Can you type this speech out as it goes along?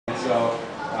So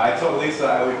I told Lisa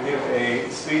I would give a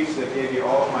speech that gave you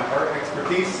all of my art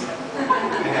expertise.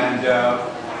 And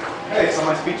hey, so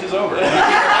my speech is over.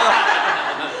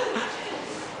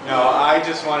 No, I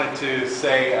just wanted to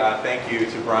say thank you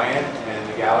to Brian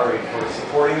and the gallery for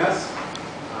supporting us.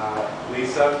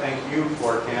 Lisa, thank you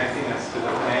for connecting us to the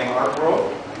Penang art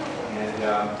world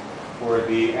and for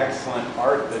the excellent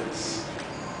art that's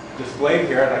displayed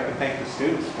here. I'd like to thank the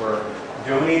students for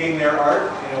donating their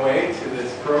art in a way to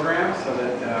this program so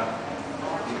that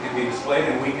it can be displayed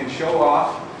and we can show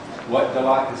off what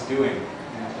Dalat is doing.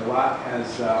 And Dalat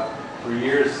has for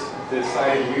years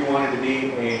decided we wanted to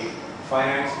be a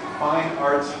fine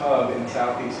arts hub in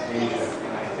Southeast Asia,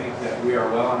 and I think that we are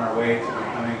well on our way to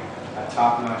becoming a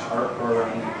top-notch art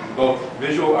program in both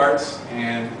visual arts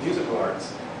and musical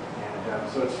arts. And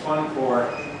so it's fun for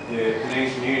the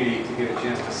Penang community to get a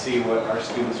chance to see what our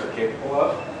students are capable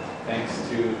of, thanks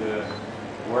to the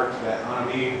work that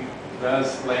Anami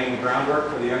does laying the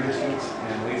groundwork for the younger students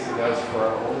and Lisa does for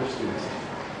our older students.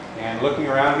 And looking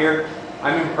around here,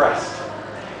 I'm impressed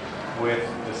with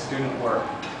the student work.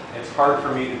 It's hard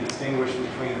for me to distinguish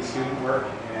between the student work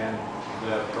and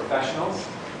the professionals.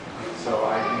 So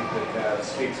I think that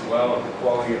speaks well of the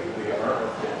quality of the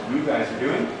artwork that you guys are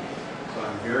doing. So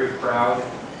I'm very proud of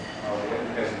what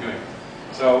you guys are doing.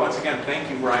 So once again, thank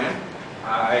you, Brian.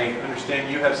 I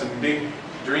understand you have some big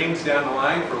dreams down the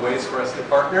line for ways for us to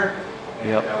partner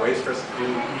and ways for us to do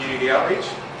community outreach.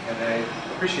 And I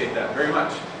appreciate that very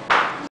much.